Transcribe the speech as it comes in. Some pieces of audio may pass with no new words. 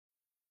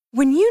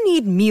When you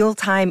need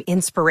mealtime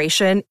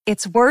inspiration,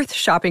 it's worth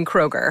shopping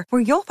Kroger,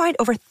 where you'll find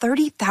over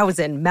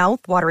 30,000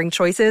 mouth-watering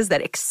choices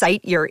that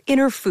excite your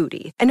inner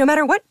foodie. And no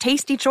matter what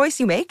tasty choice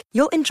you make,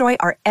 you'll enjoy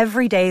our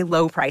everyday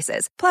low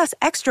prices, plus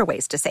extra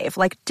ways to save,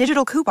 like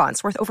digital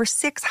coupons worth over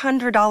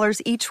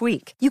 $600 each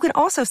week. You can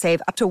also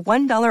save up to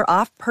 $1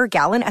 off per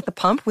gallon at the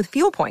pump with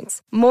fuel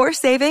points. More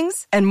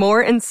savings and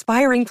more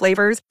inspiring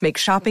flavors make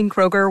shopping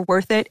Kroger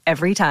worth it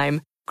every time.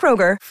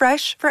 Kroger,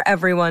 fresh for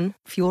everyone.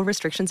 Fuel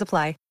restrictions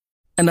apply.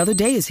 Another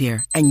day is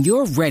here, and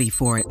you're ready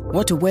for it.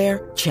 What to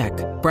wear? Check.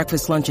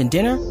 Breakfast, lunch, and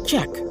dinner?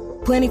 Check.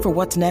 Planning for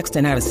what's next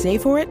and how to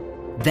save for it?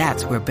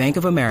 That's where Bank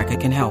of America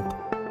can help.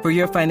 For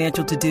your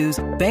financial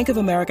to-dos, Bank of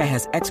America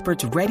has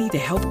experts ready to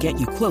help get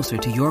you closer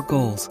to your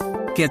goals.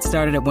 Get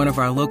started at one of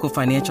our local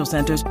financial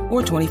centers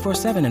or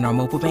 24/7 in our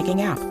mobile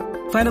banking app.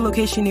 Find a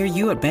location near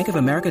you at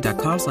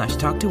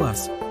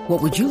bankofamerica.com/talktous.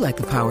 What would you like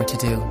the power to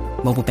do?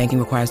 Mobile banking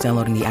requires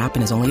downloading the app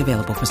and is only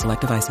available for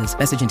select devices.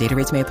 Message and data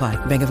rates may apply.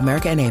 Bank of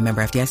America N.A.,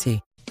 member FDIC.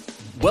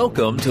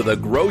 Welcome to the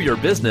Grow Your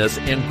Business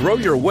and Grow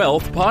Your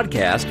Wealth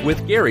podcast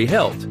with Gary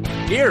Helt.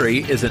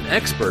 Gary is an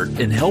expert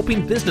in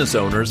helping business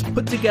owners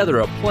put together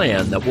a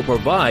plan that will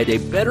provide a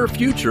better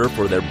future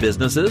for their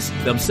businesses,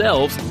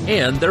 themselves,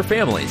 and their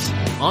families.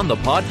 On the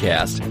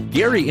podcast,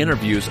 Gary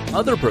interviews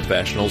other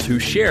professionals who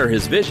share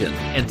his vision,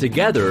 and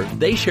together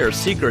they share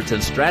secrets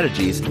and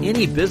strategies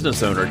any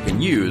business owner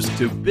can use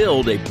to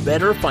build a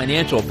better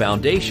financial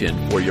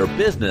foundation for your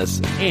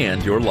business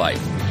and your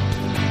life.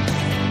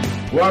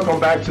 Welcome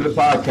back to the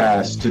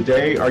podcast.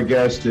 Today, our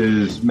guest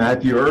is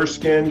Matthew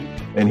Erskine,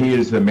 and he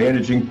is the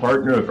managing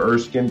partner of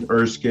Erskine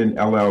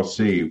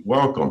LLC.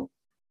 Welcome.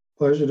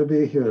 Pleasure to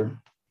be here.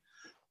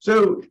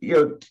 So,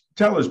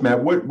 tell us,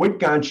 Matt, what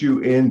got you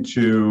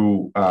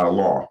into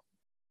law?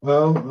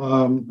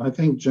 Well, I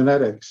think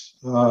genetics.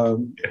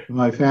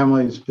 My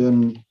family's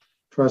been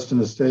trust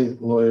and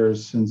estate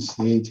lawyers since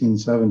the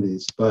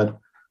 1870s, but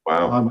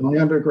wow. My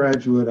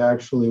undergraduate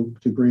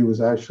degree was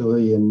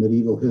actually in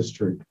medieval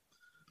history.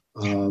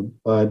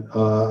 But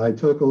I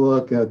took a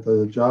look at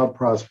the job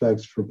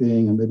prospects for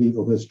being a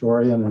medieval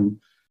historian, and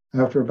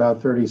after about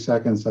 30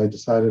 seconds, I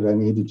decided I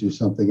needed to do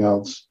something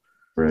else.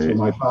 Right. So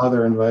my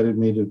father invited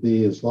me to be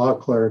his law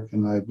clerk,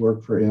 and I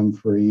worked for him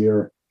for a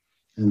year,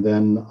 and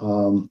then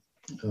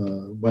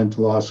went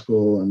to law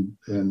school,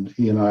 and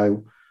he and I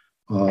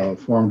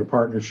formed a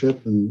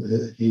partnership,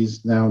 and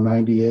he's now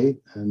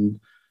 98 and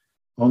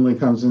only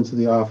comes into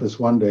the office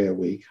one day a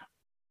week.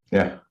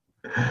 Yeah.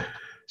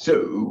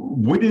 So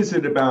what is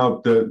it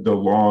about the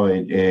law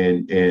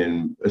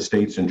and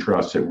estates and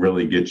trusts that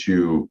really gets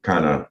you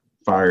kind of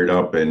fired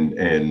up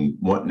and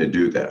wanting to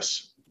do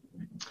this?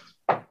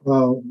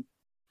 Well,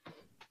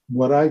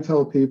 what I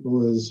tell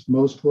people is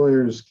most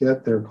lawyers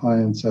get their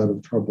clients out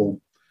of trouble.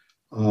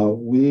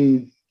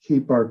 We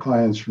keep our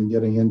clients from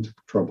getting into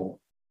trouble,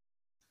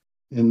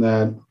 in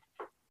that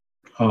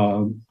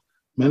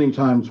many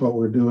times what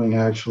we're doing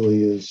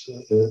actually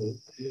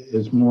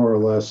is more or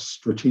less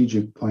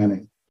strategic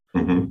planning.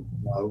 Mm-hmm.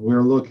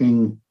 We're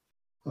looking,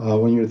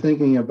 when you're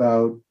thinking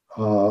about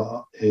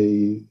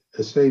a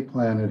estate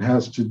plan, it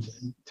has to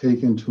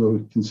take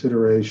into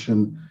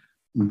consideration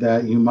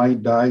that you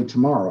might die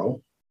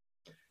tomorrow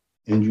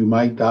and you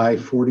might die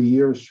 40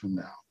 years from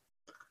now.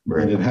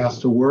 Right. And it has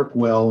to work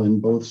well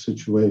in both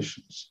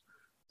situations.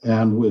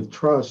 And with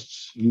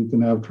trusts, you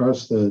can have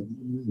trusts that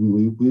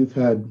we've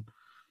had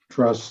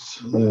trusts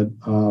that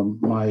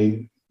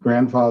my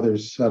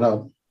grandfathers set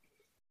up,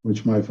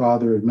 which my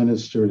father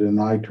administered and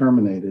I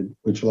terminated,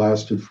 which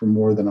lasted for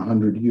more than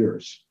 100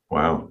 years.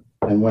 Wow.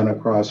 And went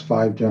across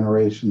 5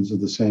 generations of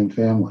the same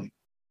family.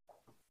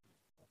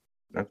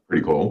 That's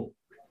pretty cool.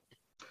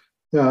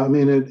 Yeah, I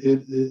mean,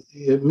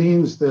 it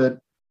means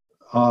that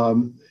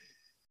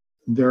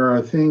there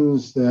are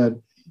things that,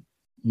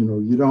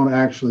 you don't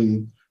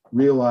actually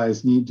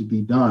realize need to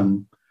be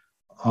done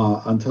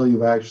until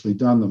you've actually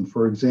done them.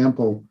 For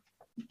example,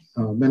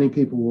 many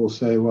people will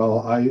say, well,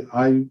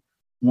 I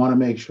want to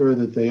make sure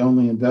that they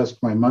only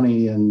invest my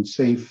money in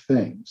safe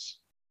things.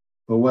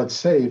 But what's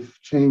safe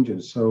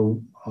changes.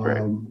 So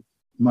right.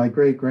 My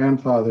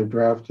great-grandfather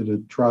drafted a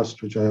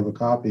trust, which I have a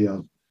copy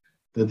of,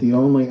 that the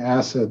only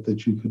asset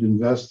that you could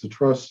invest the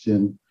trust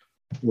in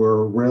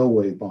were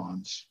railway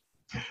bonds.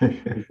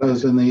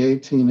 Because in the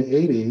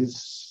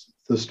 1880s,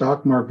 the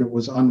stock market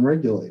was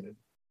unregulated.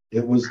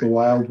 It was the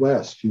Wild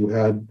West. You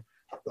had,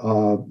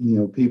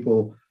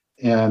 people,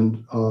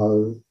 and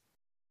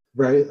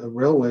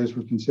railways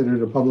were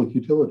considered a public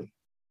utility.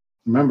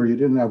 Remember, you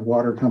didn't have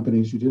water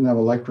companies, you didn't have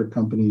electric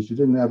companies, you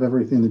didn't have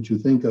everything that you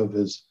think of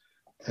as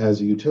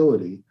a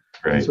utility.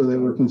 Right. And so they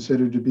were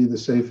considered to be the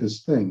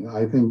safest thing.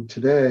 I think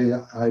today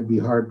I'd be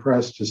hard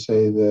pressed to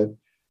say that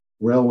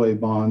railway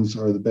bonds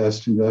are the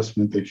best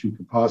investment that you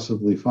could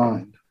possibly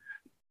find.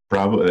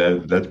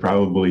 Probably, that's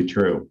probably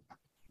true.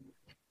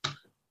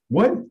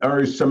 What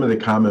are some of the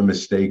common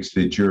mistakes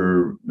that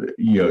you're,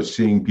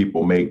 seeing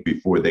people make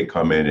before they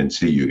come in and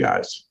see you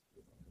guys?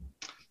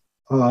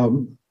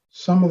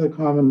 Some of the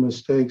common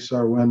mistakes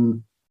are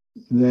when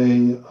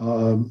they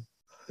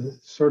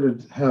sort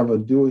of have a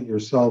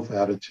do-it-yourself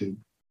attitude.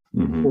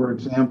 Mm-hmm. For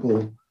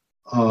example,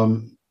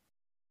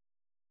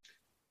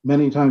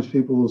 many times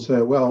people will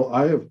say, well,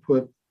 I have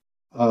put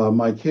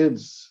my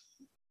kids,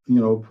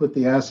 put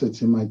the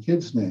assets in my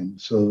kids' name,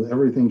 so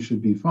everything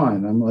should be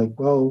fine. I'm like,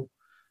 well,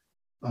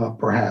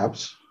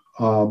 perhaps.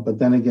 But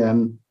then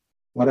again,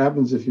 what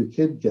happens if your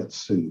kid gets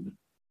sued?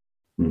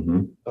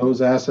 Mm-hmm.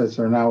 Those assets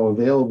are now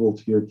available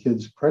to your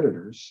kid's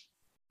creditors,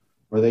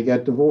 or they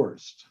get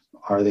divorced.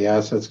 Are the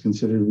assets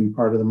considered to be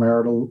part of the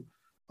marital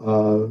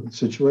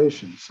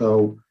situation?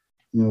 So,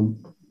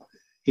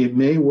 it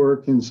may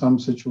work in some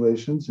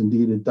situations.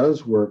 Indeed, it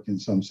does work in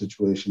some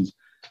situations,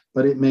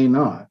 but it may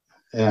not.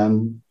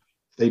 And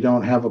they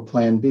don't have a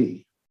plan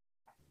B.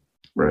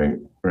 Right.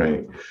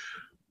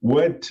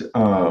 What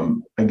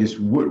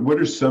what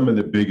are some of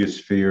the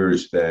biggest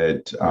fears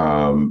that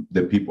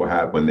that people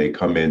have when they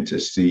come in to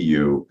see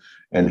you,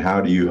 and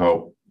how do you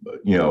help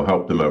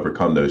them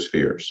overcome those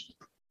fears?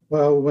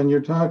 Well, when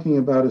you're talking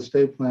about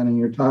estate planning,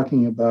 you're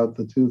talking about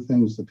the two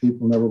things that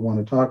people never want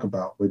to talk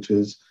about, which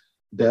is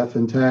death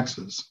and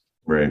taxes.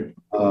 Right.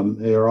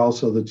 They are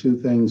also the two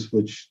things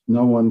which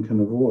no one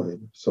can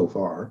avoid so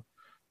far.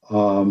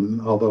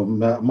 Although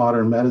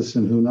modern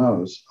medicine, who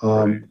knows?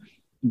 Right.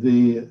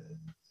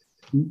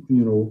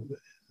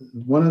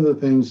 One of the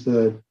things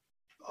that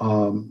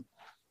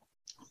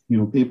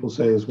people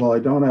say is, well, I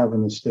don't have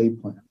an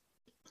estate plan.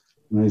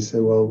 And I say,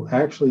 well,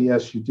 actually,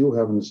 yes, you do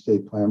have an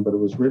estate plan, but it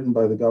was written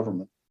by the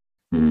government.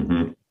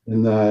 Mm-hmm.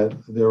 And that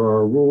there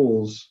are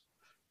rules,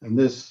 and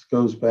this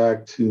goes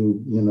back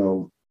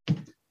to,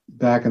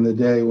 back in the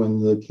day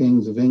when the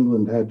kings of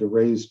England had to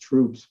raise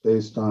troops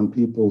based on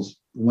people's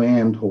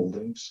land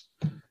holdings.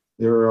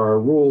 There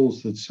are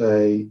rules that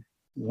say,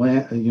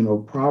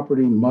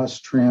 property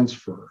must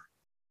transfer.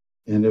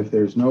 And if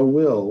there's no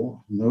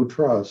will, no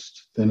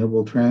trust, then it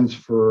will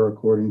transfer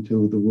according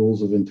to the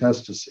rules of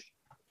intestacy,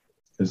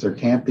 because there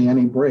can't be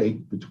any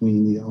break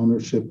between the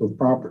ownership of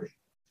property.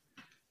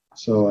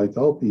 So I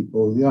tell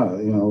people,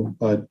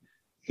 but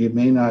it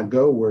may not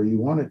go where you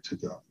want it to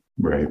go.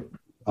 Right.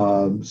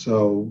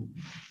 So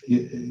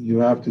you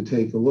have to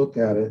take a look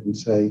at it and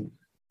say,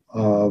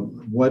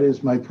 what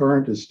is my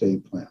current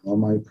estate plan? Well,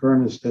 my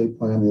current estate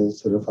plan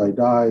is that if I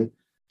die,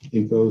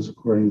 it goes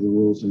according to the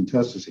rules of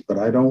intestacy. But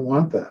I don't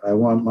want that. I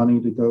want money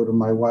to go to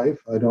my wife.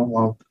 I don't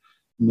want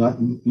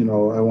nothing,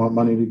 I want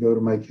money to go to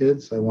my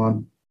kids. I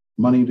want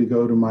money to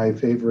go to my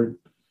favorite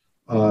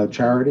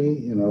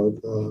charity,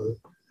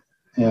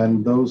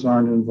 and those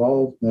aren't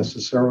involved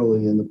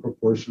necessarily in the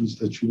proportions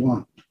that you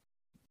want.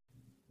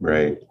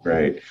 Right.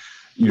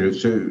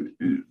 So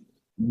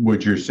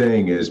what you're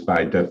saying is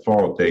by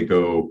default, they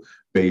go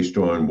based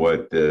on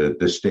what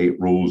the state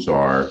rules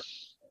are.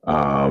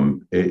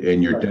 And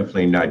you're Right.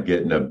 definitely not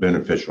getting a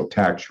beneficial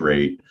tax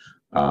rate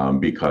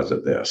because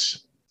of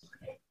this.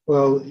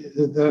 Well,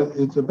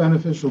 it's a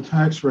beneficial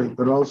tax rate,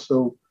 but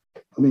also,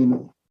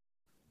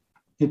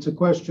 it's a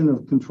question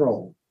of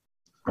control.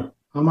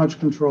 How much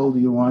control do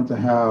you want to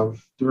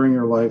have during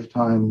your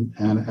lifetime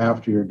and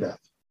after your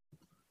death?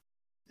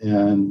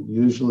 And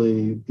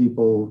usually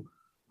people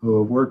who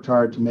have worked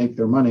hard to make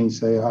their money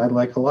say, I'd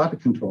like a lot of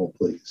control,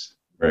 please.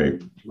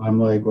 Right. I'm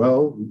like,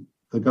 well,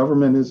 the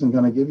government isn't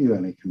going to give you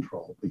any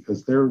control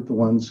because they're the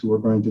ones who are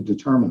going to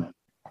determine it.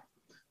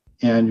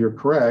 And you're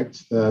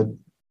correct that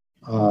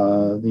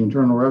the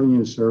Internal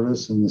Revenue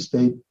Service and the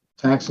state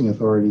taxing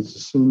authorities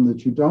assume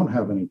that you don't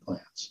have any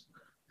plans.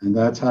 And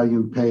that's how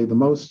you pay the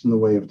most in the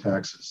way of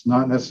taxes,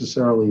 not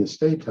necessarily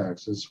estate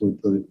taxes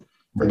with the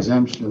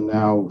exemption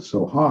now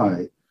so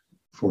high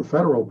for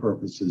federal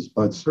purposes,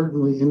 but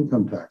certainly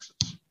income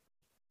taxes.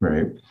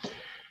 Right.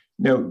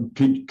 Now,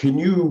 can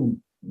you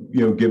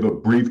give a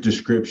brief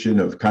description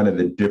of kind of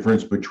the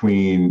difference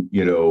between,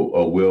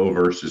 a will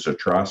versus a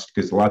trust?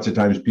 Because lots of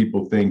times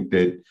people think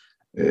that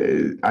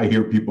I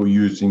hear people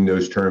using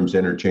those terms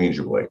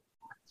interchangeably.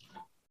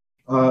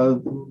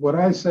 What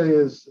I say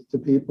is to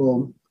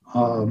people,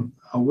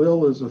 a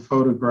will is a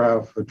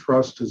photograph, a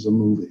trust is a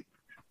movie.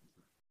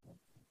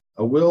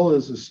 A will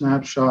is a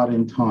snapshot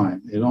in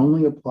time. It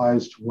only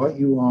applies to what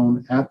you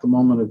own at the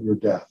moment of your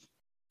death.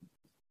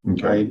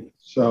 Okay. Right?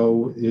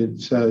 So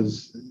it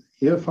says,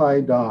 if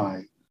I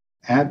die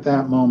at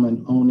that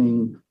moment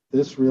owning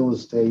this real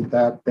estate,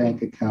 that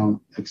bank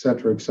account, et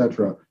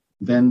cetera,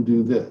 then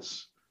do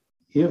this.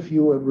 If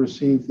you have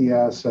received the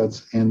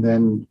assets and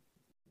then,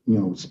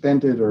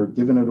 spent it or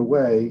given it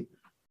away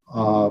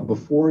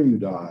before you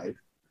died,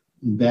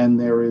 then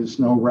there is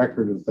no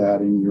record of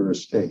that in your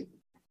estate.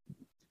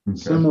 Okay.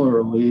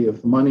 Similarly,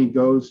 if the money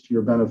goes to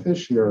your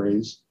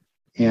beneficiaries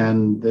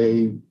and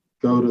they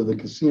go to the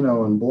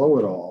casino and blow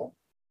it all,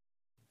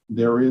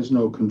 there is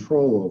no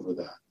control over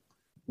that.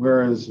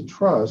 Whereas a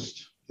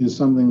trust is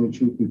something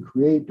that you could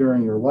create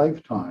during your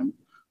lifetime,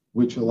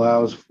 which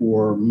allows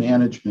for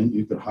management.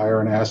 You could hire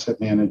an asset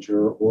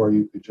manager, or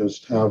you could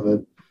just have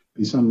it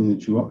be something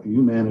that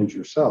you manage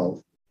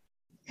yourself.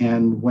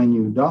 And when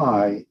you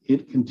die,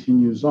 it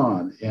continues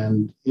on.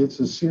 And it's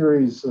a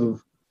series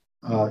of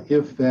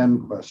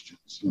if-then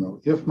questions.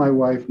 If my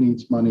wife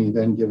needs money,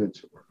 then give it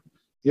to her.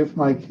 if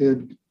my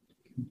kid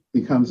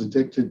becomes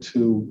addicted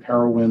to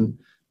heroin,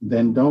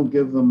 then don't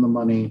give them the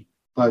money,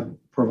 but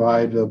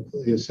provide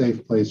a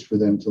safe place for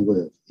them to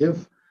live.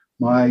 If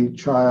my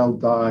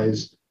child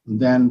dies,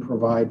 then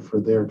provide for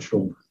their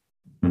children.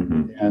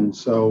 Mm-hmm. And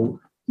so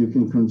you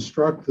can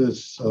construct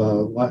this,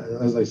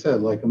 as I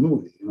said, like a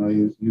movie.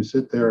 You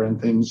sit there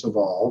and things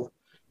evolve,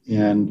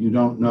 and you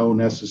don't know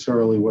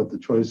necessarily what the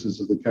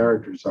choices of the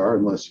characters are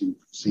unless you've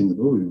seen the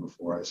movie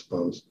before, I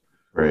suppose.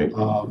 Right.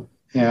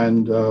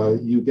 And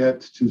you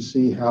get to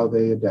see how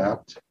they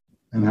adapt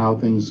and how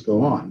things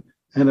go on.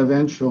 And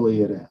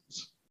eventually it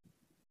ends.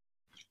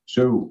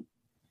 So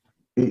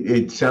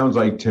it sounds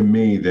like to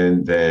me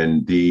then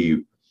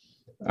the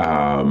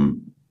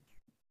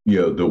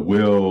the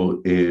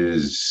will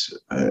is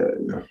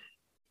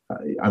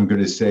I'm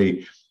going to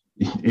say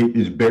it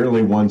is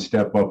barely one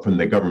step up from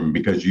the government,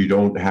 because you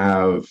don't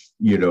have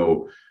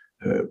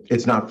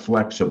it's not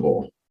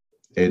flexible.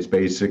 It's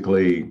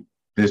basically,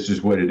 this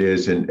is what it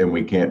is, and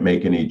we can't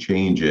make any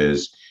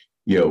changes.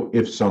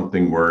 If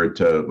something were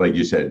to, like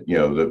you said,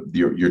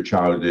 your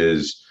child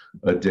is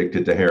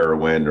addicted to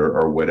heroin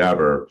or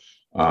whatever,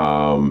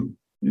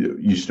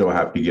 you still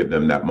have to give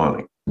them that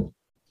money.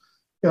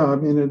 Yeah, I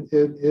mean,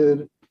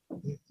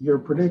 you're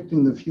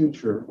predicting the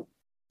future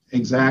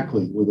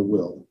exactly with a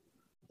will.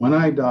 When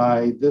I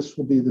die, this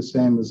will be the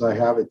same as I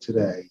have it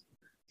today,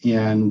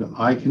 and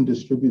I can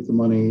distribute the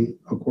money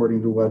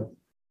according to what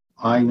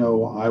I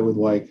know I would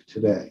like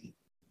today.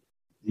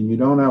 And you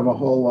don't have a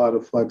whole lot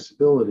of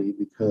flexibility,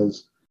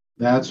 because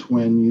that's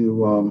when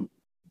you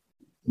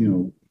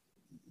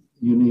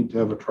need to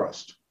have a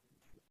trust.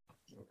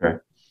 Okay.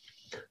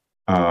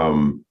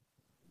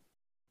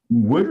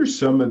 What are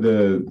some of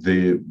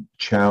the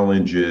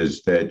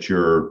challenges that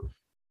you're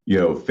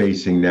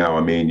facing now?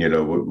 I mean, I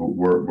don't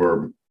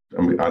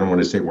want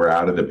to say we're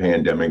out of the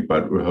pandemic,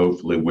 but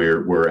hopefully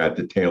we're at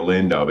the tail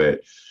end of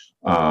it.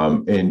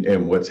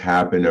 And what's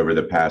happened over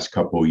the past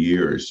couple of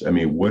years? I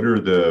mean, what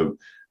are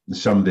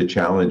some of the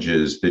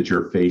challenges that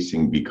you're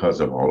facing because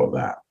of all of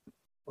that?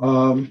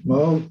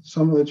 Well,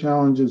 some of the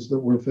challenges that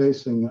we're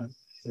facing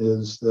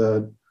is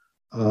that,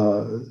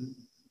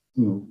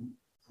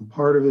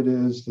 part of it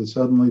is that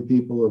suddenly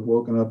people have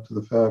woken up to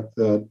the fact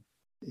that,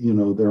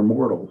 they're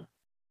mortal.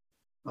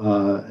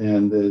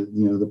 And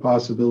the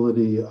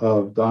possibility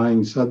of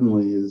dying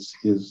suddenly is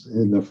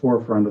in the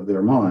forefront of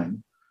their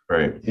mind.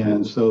 Right.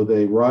 And so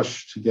they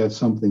rush to get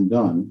something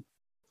done.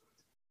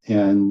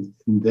 And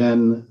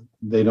then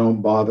they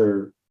don't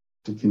bother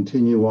to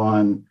continue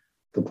on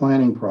the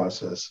planning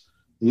process.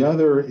 The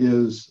other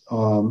is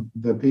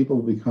that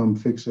people become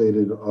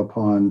fixated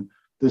upon,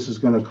 this is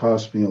going to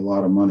cost me a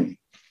lot of money.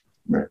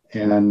 Right.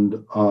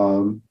 And,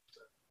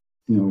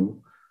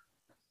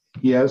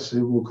 yes,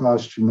 it will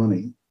cost you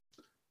money,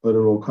 but it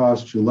will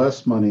cost you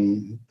less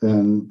money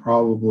than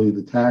probably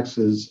the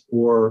taxes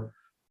or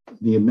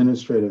the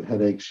administrative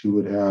headaches you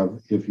would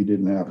have if you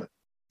didn't have it.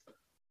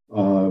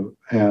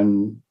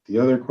 And the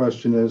other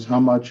question is, how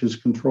much is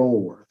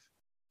control worth?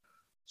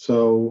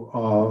 So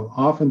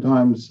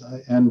oftentimes,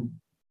 and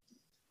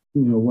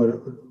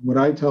what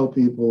I tell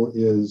people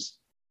is,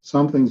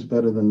 something's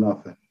better than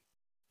nothing.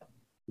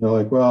 They're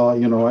like, well, I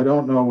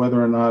don't know whether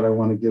or not I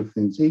want to give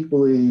things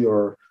equally,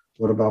 or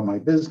what about my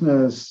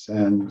business?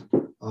 And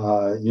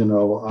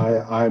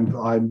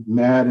I'm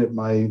mad at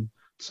my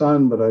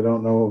son, but I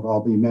don't know if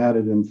I'll be mad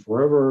at him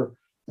forever,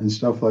 and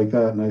stuff like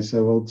that. And I say,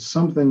 well,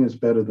 something is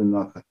better than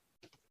nothing,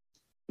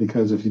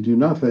 because if you do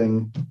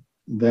nothing,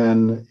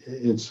 then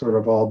it's sort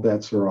of all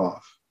bets are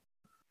off.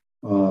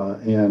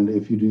 And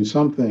if you do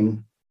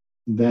something,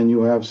 then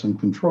you have some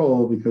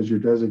control, because you're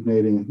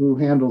designating who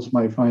handles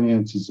my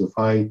finances if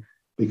I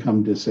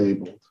become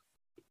disabled.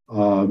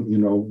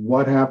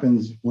 What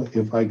happens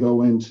if I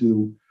go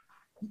into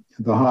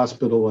the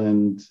hospital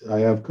and I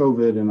have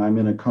COVID and I'm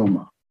in a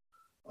coma?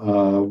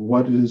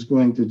 What is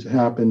going to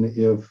happen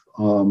if,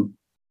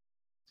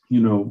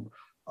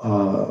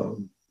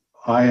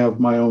 I have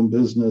my own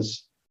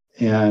business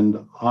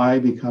and I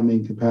become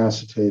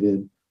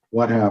incapacitated?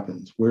 What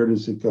happens? Where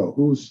does it go?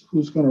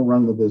 Who's going to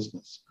run the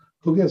business?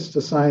 Who gets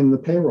to sign the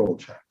payroll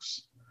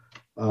checks?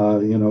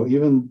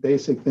 Even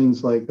basic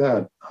things like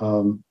that.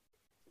 You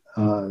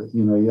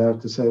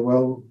have to say,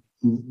 well,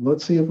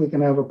 let's see if we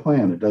can have a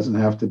plan. It doesn't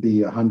have to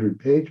be a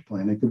 100-page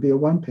plan. It could be a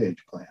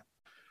 1-page plan.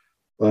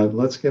 But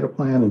let's get a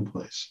plan in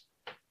place.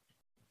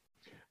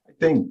 I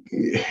think,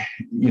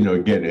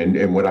 again,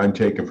 and what I'm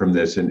taking from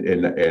this,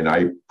 and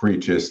I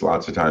preach this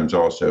lots of times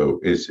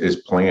also,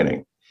 is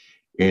planning.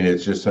 And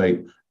it's just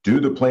like, do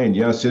the plan.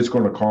 Yes, it's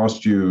going to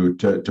cost you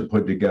to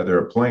put together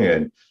a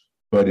plan,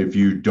 but if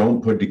you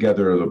don't put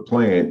together the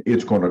plan,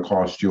 it's going to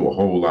cost you a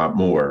whole lot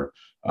more.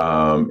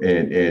 We're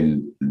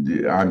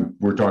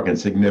talking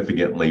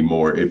significantly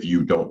more if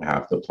you don't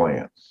have the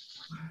plan.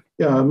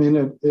 Yeah, I mean,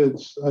 I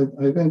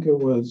think it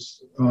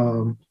was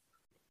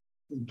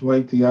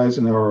Dwight D.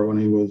 Eisenhower, when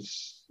he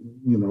was,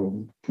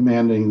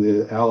 commanding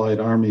the Allied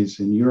armies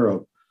in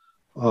Europe,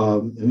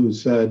 who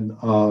said,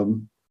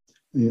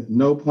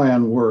 no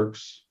plan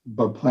works,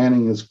 but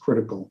planning is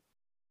critical.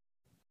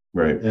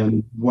 Right.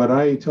 And what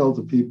I tell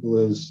to people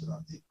is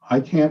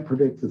I can't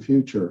predict the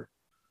future,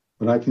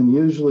 but I can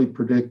usually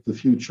predict the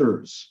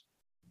futures.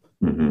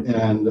 Mm-hmm.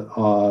 And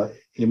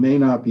it may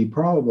not be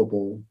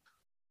probable,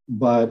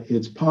 but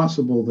it's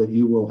possible that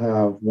you will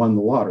have won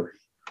the lottery,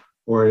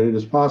 or it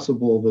is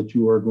possible that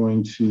you are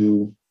going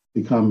to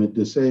become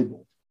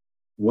disabled.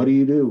 What do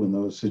you do in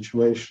those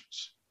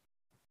situations?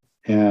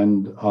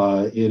 And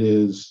it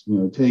is,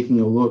 taking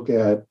a look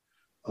at,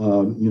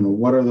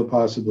 what are the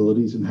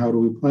possibilities and how do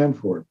we plan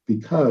for it?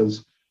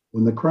 Because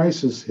when the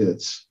crisis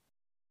hits,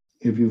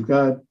 if you've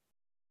got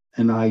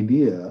an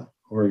idea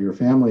or your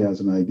family has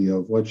an idea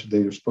of what they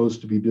are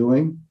supposed to be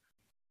doing,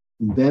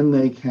 then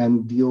they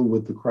can deal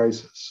with the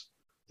crisis.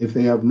 If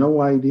they have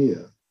no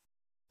idea,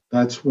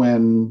 that's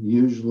when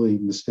usually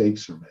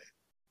mistakes are made.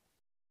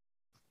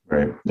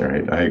 Right.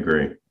 I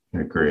agree.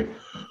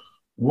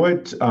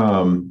 What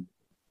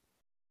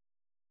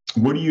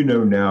do you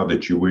know now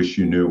that you wish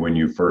you knew when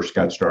you first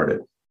got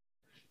started?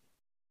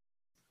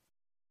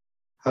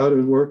 How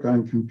to work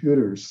on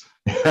computers.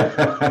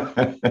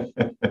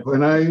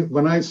 When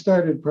I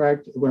started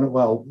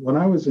when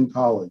I was in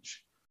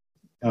college,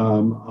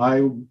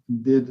 I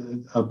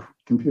did a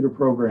computer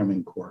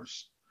programming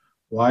course.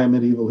 Why a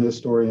medieval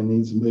historian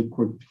needs a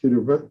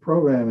computer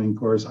programming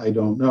course, I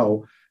don't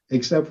know,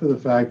 except for the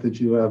fact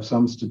that you have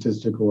some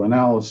statistical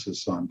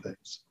analysis on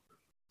things.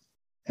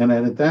 And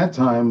at that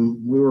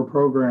time, we were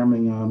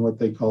programming on what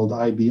they called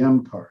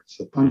IBM cards,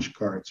 the punch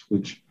cards,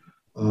 which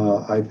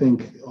I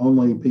think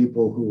only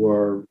people who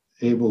are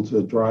able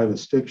to drive a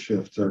stick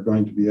shift are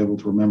going to be able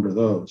to remember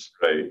those.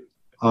 Right.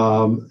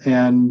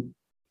 And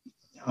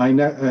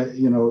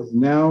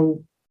now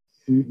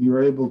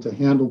you're able to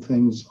handle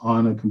things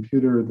on a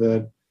computer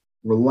that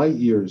were light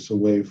years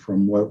away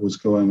from what was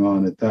going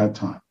on at that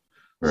time.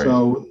 Right.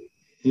 So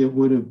it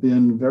would have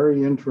been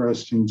very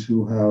interesting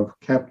to have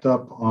kept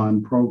up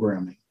on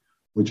programming,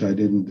 which I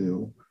didn't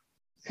do,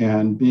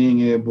 and being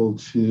able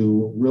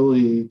to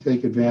really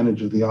take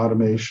advantage of the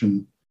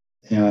automation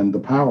and the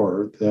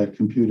power that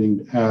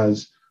computing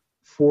has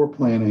for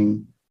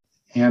planning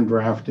and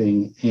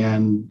drafting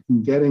and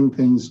getting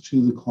things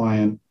to the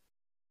client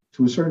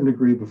to a certain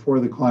degree before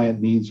the client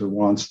needs or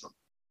wants them.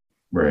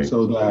 Right.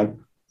 So that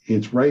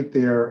it's right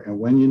there, and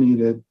when you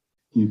need it,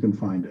 you can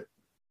find it.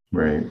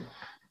 Right.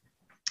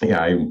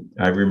 Yeah,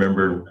 I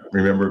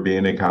remember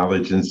being in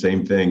college and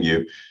same thing.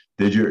 You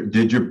did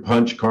your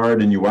punch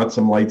card and you watch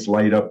some lights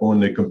light up on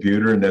the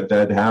computer, and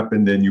that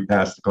happened, and you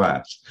passed the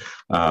class.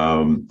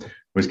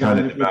 Was kind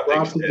of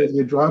about if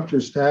you dropped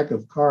your stack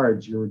of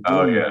cards, you were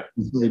doing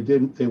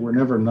they were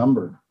never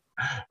numbered.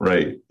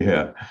 Right.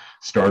 Yeah.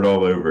 Start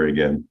all over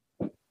again.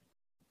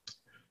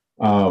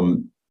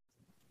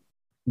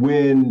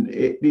 When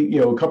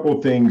a couple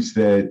of things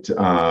that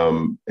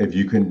if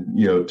you can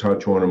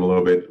touch on them a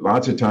little bit.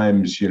 Lots of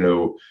times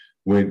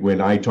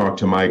when I talk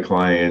to my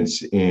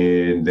clients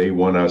and they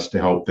want us to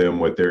help them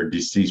with their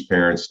deceased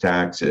parents'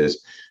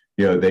 taxes,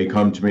 they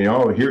come to me,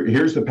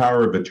 here's the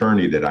power of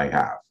attorney that I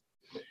have.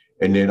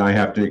 And then I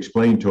have to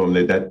explain to them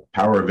that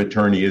power of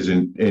attorney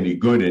isn't any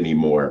good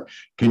anymore.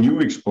 Can you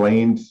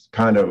explain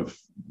kind of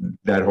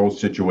that whole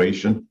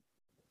situation?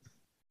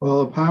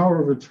 Well, a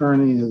power of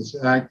attorney is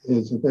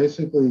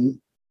basically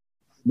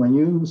when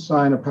you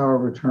sign a power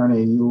of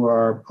attorney, you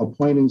are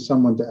appointing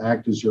someone to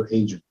act as your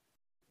agent.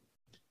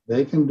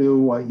 They can do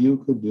what you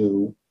could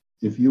do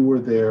if you were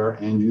there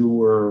and you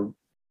were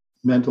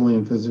mentally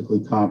and physically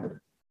competent.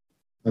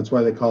 That's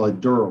why they call it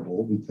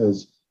durable,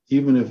 because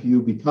even if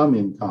you become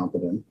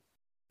incompetent,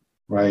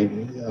 right,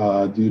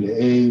 due to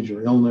age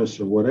or illness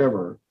or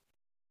whatever,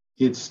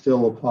 it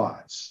still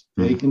applies.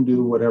 They can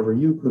do whatever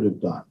you could have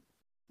done,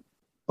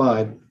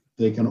 but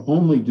they can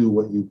only do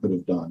what you could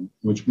have done,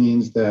 which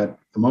means that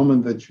the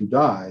moment that you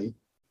die,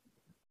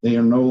 they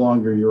are no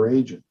longer your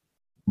agent.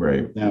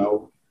 Right.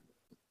 Now,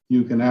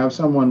 you can have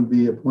someone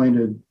be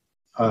appointed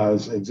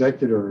as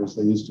executor, as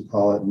they used to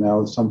call it.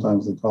 Now,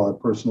 sometimes they call it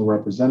personal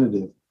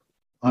representative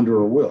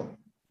under a will.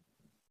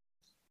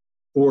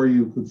 Or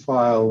you could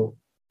file,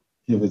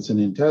 if it's an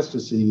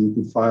intestacy, you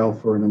could file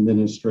for an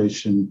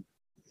administration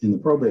in the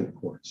probate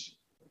courts.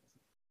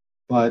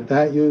 But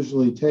that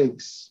usually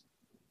takes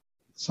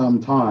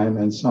some time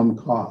and some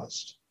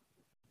cost.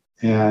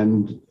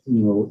 And,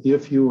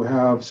 if you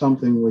have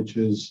something which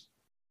is,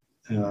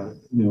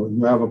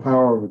 you have a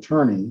power of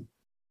attorney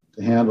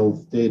to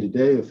handle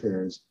day-to-day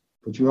affairs,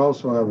 but you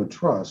also have a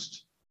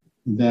trust,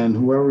 then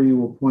whoever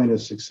you appoint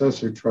as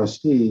successor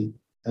trustee,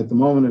 at the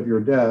moment of your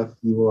death,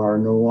 you are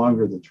no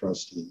longer the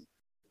trustee.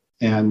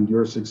 And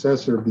your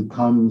successor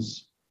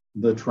becomes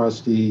the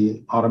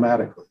trustee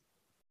automatically.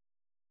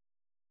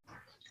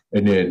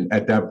 And then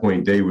at that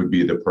point, they would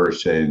be the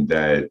person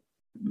that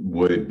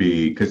would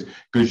be, because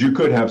you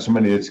could have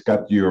somebody that's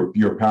got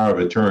your power of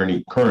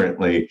attorney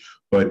currently,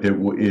 but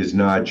that is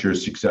not your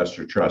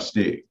successor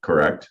trustee,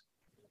 correct?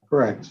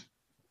 Correct.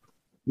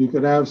 You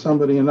could have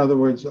somebody, in other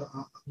words,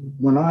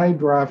 when I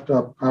draft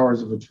up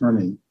powers of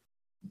attorney,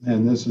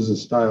 and this is a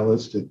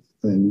stylistic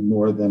thing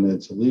more than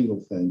it's a legal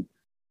thing,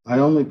 I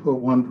only put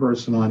one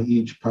person on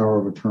each power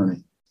of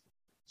attorney.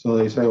 So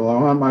they say, well,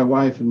 I want my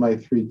wife and my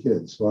 3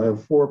 kids. So I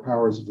have 4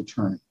 powers of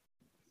attorney.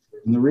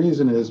 And the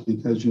reason is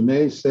because you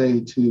may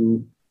say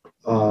to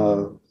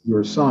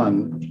your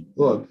son,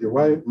 look,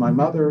 your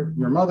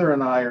mother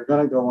and I are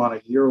going to go on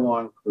a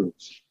year-long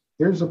cruise.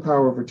 Here's a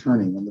power of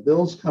attorney. When the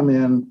bills come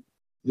in,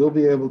 you'll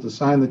be able to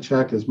sign the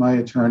check as my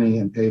attorney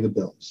and pay the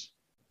bills.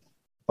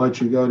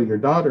 But you go to your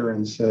daughter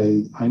and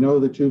say, I know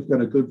that you've got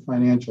a good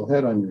financial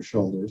head on your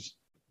shoulders.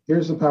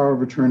 Here's the power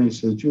of attorney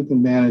so that you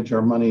can manage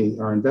our money,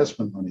 our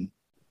investment money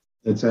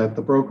that's at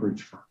the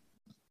brokerage firm.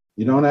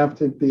 You don't have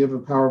to give a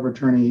power of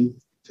attorney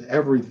to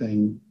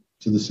everything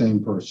to the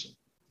same person.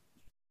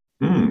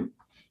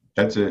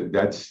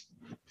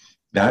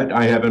 That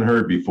I haven't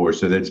heard before.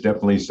 So that's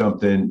definitely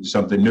something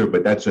new,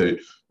 but that's a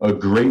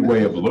great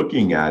way of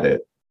looking at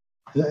it.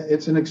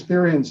 It's an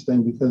experience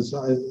thing because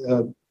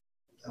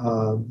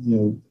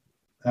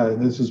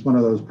this is one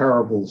of those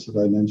parables that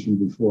I mentioned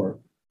before.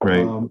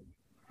 Right.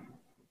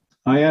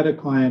 I had a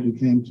client who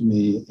came to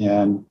me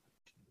and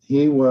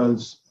he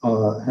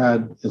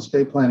had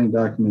estate planning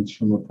documents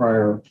from a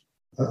prior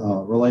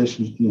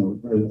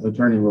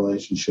attorney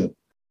relationship,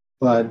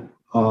 but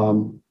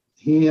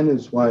he and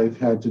his wife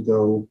had to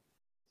go.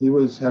 He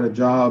had a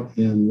job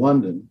in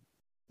London,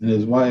 and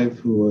his wife,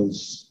 who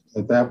was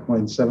at that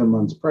point 7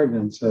 months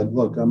pregnant, said,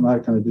 look, I'm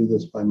not going to do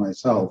this by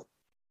myself.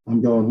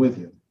 I'm going with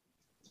you.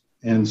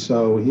 And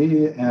so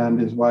he and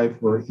his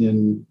wife were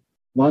in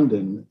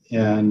London,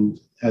 and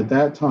at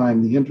that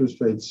time, the interest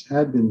rates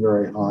had been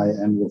very high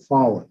and were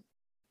falling.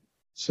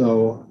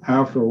 So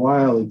after a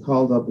while, he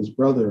called up his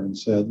brother and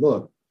said,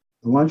 look,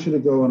 I want you to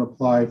go and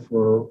apply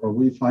for a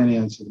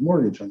refinance of the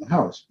mortgage on the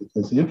house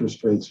because the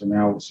interest rates are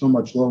now so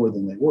much lower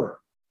than they were.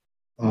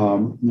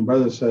 And the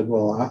brother said,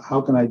 well, how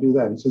can I do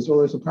that? He says, well,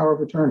 there's a power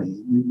of attorney.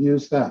 You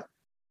use that.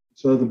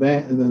 So the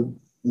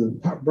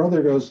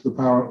brother goes with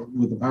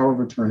the power of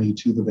attorney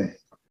to the bank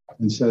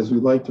and says,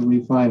 we'd like to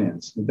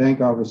refinance. The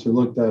bank officer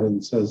looked at it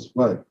and says,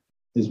 what?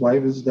 His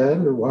wife is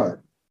dead or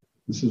what?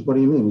 He says, what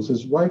do you mean? He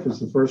says, his wife is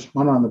the first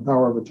one on the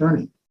power of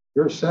attorney.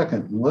 You're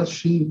second. Unless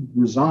she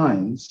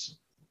resigns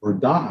or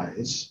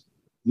dies,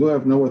 you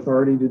have no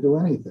authority to do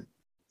anything,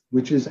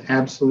 which is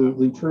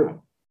absolutely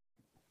true.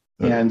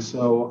 And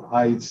so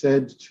I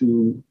said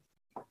to,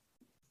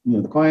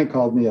 the client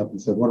called me up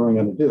and said, what am I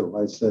going to do?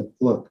 I said,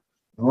 look,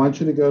 I want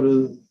you to go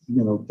to,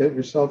 get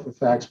yourself a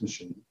fax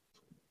machine.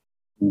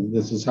 And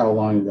this is how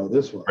long ago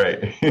this was.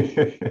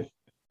 Right.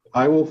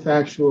 I will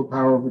fax you a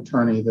power of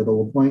attorney that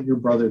will appoint your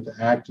brother to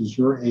act as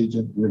your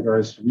agent in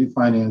regards to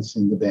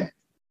refinancing the bank.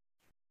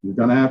 You're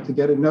going to have to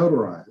get it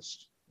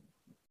notarized,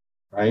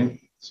 right?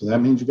 So that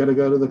means you got to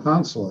go to the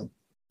consulate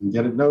and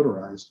get it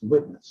notarized and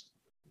witnessed.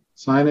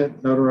 Sign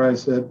it,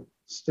 notarize it,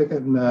 stick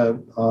it in a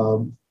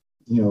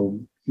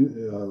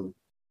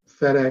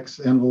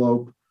FedEx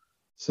envelope,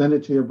 send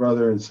it to your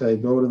brother and say,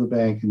 go to the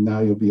bank and now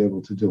you'll be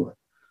able to do it.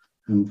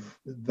 And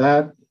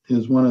that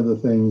is one of the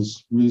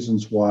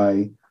reasons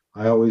why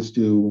I always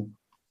do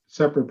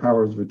separate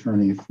powers of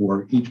attorney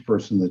for each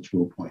person that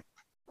you appoint.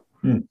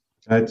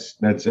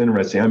 That's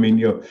interesting. I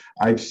mean,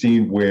 I've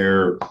seen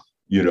where,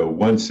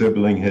 one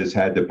sibling has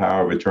had the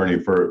power of attorney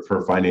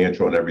for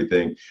financial and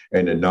everything,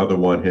 and another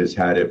one has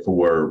had it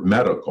for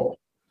medical.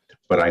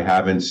 But I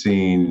haven't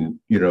seen,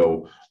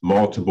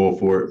 multiple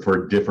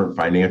for different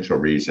financial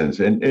reasons.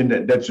 And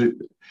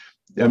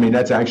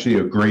that's actually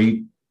a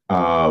great,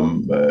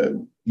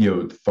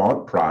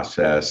 thought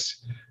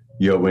process,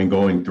 when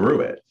going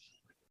through it.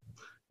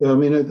 Yeah, I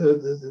mean,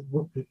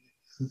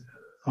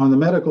 on the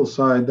medical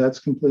side, that's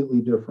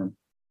completely different.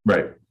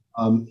 Right.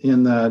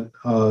 In that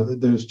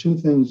there's 2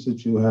 things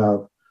that you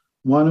have,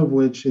 one of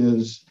which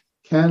is,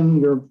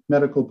 can your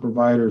medical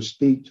provider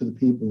speak to the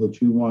people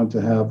that you want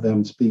to have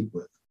them speak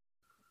with?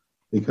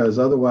 Because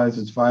otherwise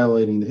it's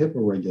violating the HIPAA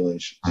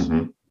regulations.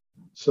 Mm-hmm.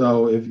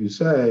 So if you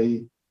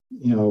say,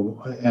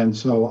 and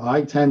so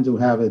I tend to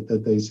have it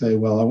that they say,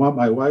 well, I want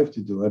my wife to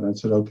do it. I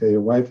said, okay,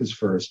 your wife is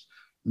first.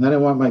 And then I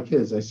want my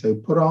kids. I say,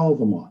 put all of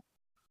them on.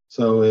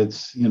 So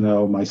it's,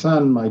 my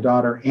son, my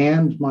daughter,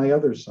 and my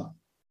other son.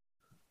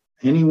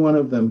 Any one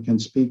of them can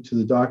speak to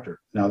the doctor.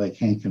 Now, they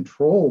can't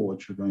control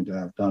what you're going to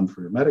have done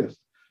for your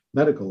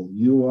medical.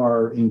 You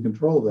are in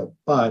control of that.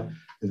 But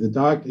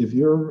if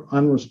you're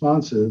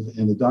unresponsive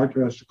and the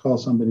doctor has to call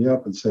somebody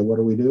up and say, what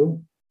do we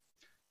do?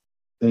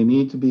 They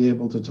need to be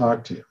able to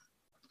talk to you.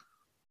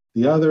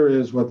 The other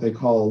is what they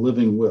call a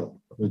living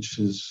will, which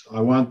is, I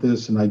want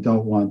this and I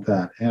don't want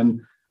that. And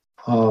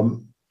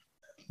I'm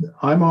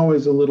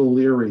always a little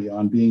leery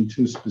on being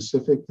too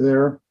specific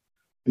there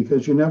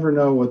because you never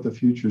know what the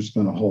future is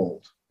going to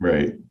hold.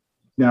 Right.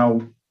 Now,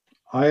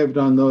 I have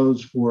done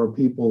those for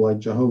people like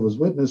Jehovah's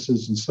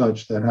Witnesses and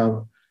such that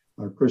have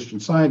Christian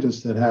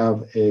Scientists that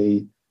have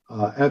a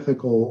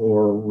ethical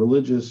or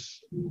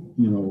religious,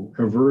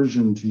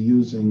 aversion to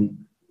using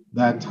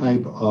that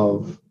type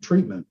of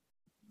treatment.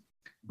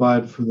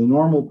 But for the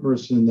normal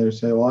person, they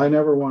say, well, I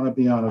never want to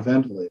be on a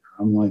ventilator.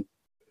 I'm like,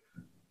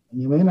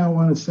 you may not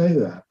want to say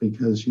that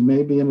because you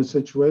may be in a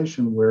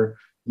situation where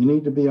you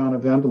need to be on a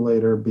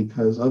ventilator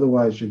because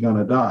otherwise you're going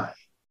to die.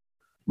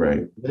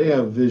 Right. They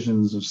have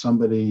visions of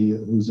somebody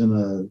who's in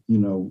a,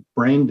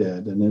 brain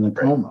dead and in a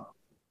coma.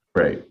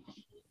 Right.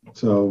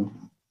 So,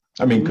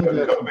 I mean,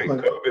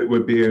 COVID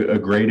would be a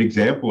great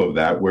example of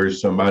that, where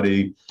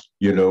somebody,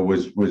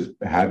 was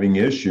having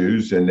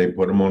issues and they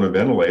put them on a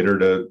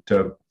ventilator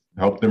to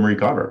help them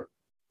recover.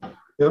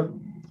 Yep.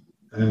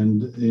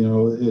 And,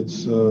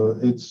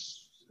 it's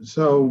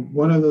so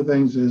one of the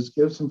things is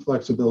give some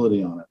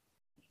flexibility on it.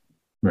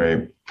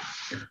 Right.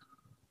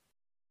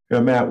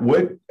 Now, Matt,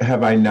 what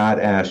have I not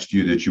asked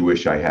you that you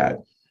wish I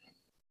had?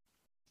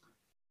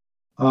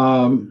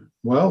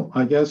 Well,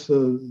 I guess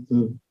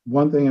the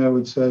one thing I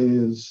would say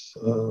is,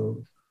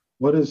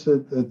 what is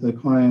it that the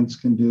clients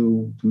can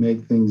do to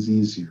make things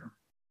easier?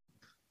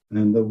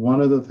 And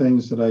one of the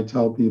things that I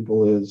tell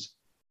people is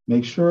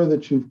make sure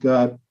that you've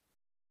got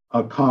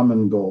a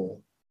common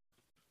goal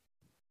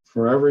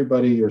for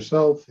everybody,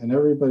 yourself and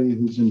everybody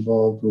who's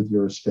involved with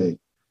your estate.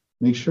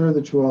 Make sure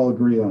that you all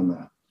agree on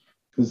that,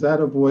 because that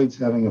avoids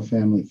having a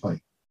family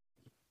fight.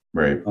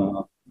 Right.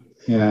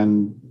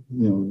 And,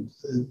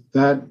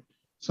 that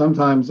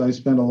sometimes I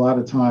spend a lot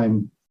of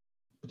time,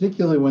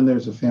 particularly when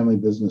there's a family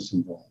business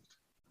involved.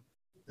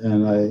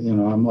 And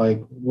I'm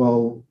like,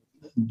 well,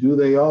 do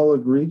they all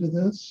agree to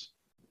this?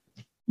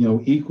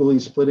 Equally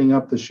splitting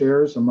up the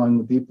shares among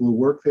the people who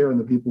work there and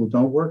the people who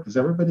don't work. Is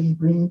everybody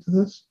agreeing to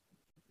this?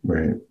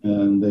 Right.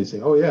 And they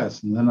say, oh,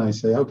 yes. And then I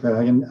say,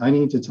 okay, I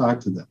need to talk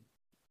to them.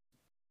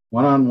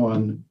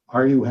 One-on-one,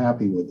 are you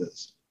happy with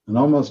this? And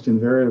almost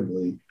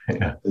invariably,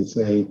 they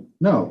say,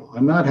 no,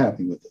 I'm not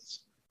happy with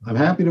this. I'm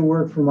happy to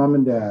work for mom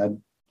and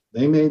dad.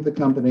 They made the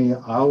company.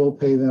 I will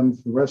pay them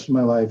for the rest of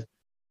my life,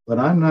 but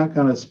I'm not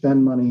going to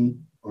spend money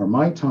or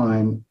my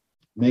time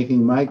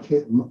making my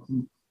kids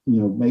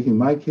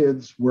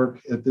work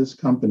at this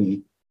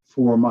company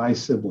for my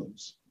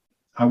siblings.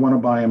 I want to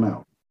buy them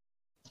out.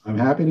 I'm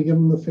happy to give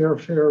them the fair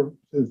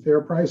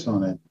price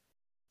on it,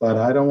 but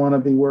I don't want to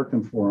be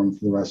working for them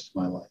for the rest of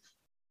my life.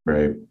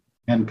 Right.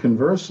 And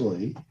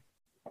conversely,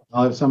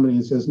 I'll have somebody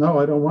who says, no,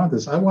 I don't want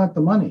this. I want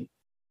the money.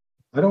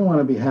 I don't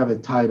want to have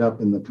it tied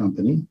up in the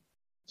company.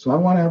 So I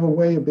want to have a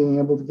way of being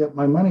able to get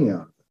my money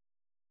out of it.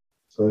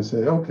 So I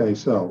say, okay,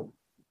 so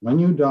when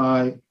you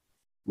die,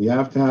 we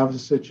have to have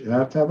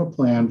a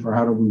plan for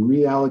how do we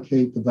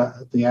reallocate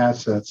the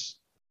assets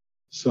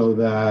so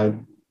that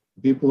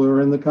people who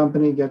are in the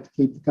company get to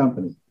keep the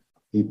company.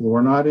 People who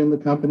are not in the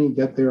company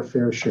get their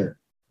fair share.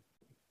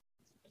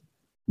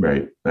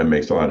 Right. That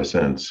makes a lot of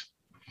sense.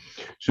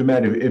 So,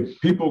 Matt, if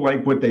people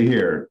like what they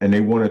hear and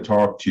they want to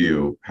talk to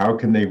you, how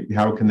can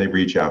they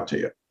reach out to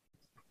you?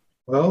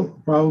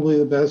 Well, probably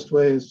the best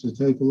way is to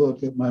take a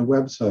look at my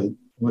website,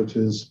 which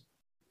is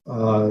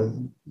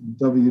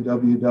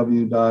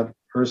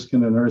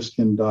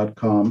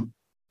www.erskineanderskine.com.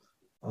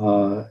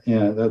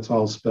 And that's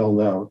all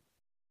spelled out.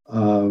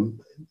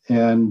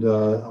 And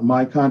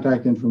my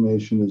contact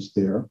information is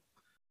there.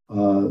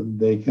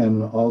 They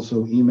can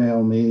also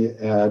email me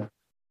at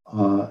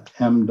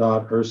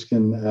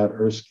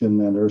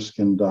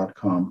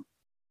m.erskine@erskineanderskine.com.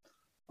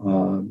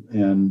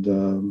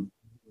 And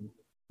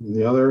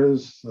the other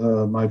is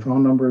my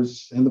phone number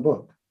is in the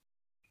book.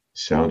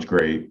 Sounds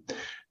great.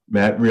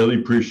 Matt, really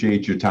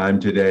appreciate your time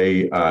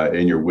today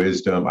and your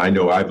wisdom. I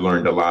know I've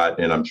learned a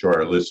lot, and I'm sure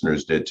our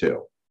listeners did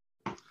too.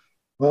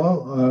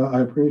 Well,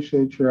 I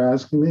appreciate your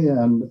asking me.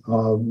 And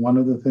one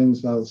of the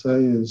things I'll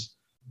say is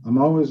I'm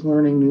always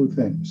learning new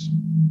things.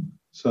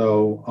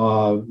 So,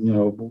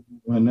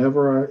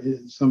 whenever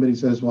somebody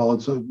says, well,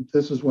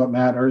 this is what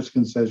Matt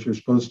Erskine says you're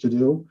supposed to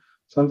do,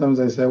 sometimes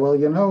I say,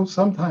 well,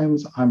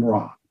 sometimes I'm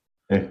wrong.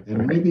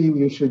 And maybe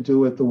you should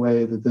do it the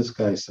way that this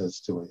guy says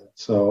to it.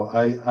 So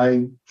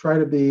I try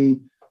to be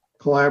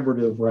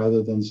collaborative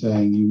rather than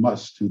saying, you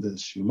must do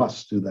this, you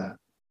must do that.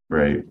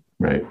 Right.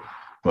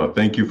 Well,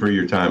 thank you for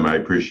your time. I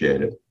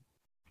appreciate it.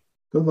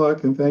 Good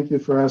luck, and thank you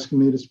for asking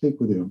me to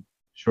speak with you.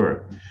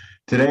 Sure.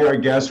 Today, our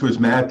guest was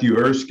Matthew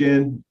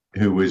Erskine,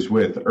 who was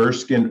with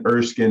Erskine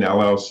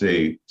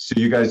LLC. See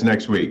you guys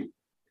next week.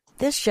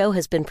 This show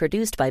has been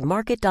produced by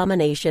Market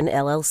Domination,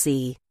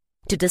 LLC.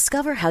 To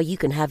discover how you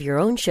can have your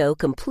own show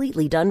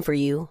completely done for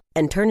you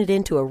and turn it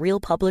into a real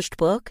published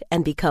book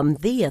and become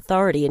the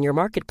authority in your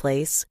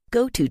marketplace,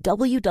 go to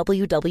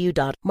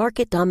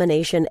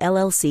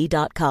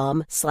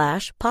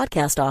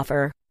www.marketdominationllc.com/podcast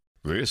offer.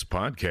 This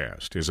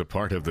podcast is a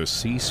part of the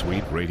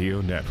C-Suite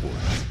Radio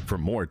Network. For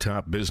more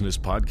top business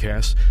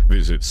podcasts,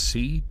 visit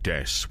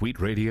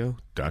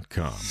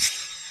c-suiteradio.com.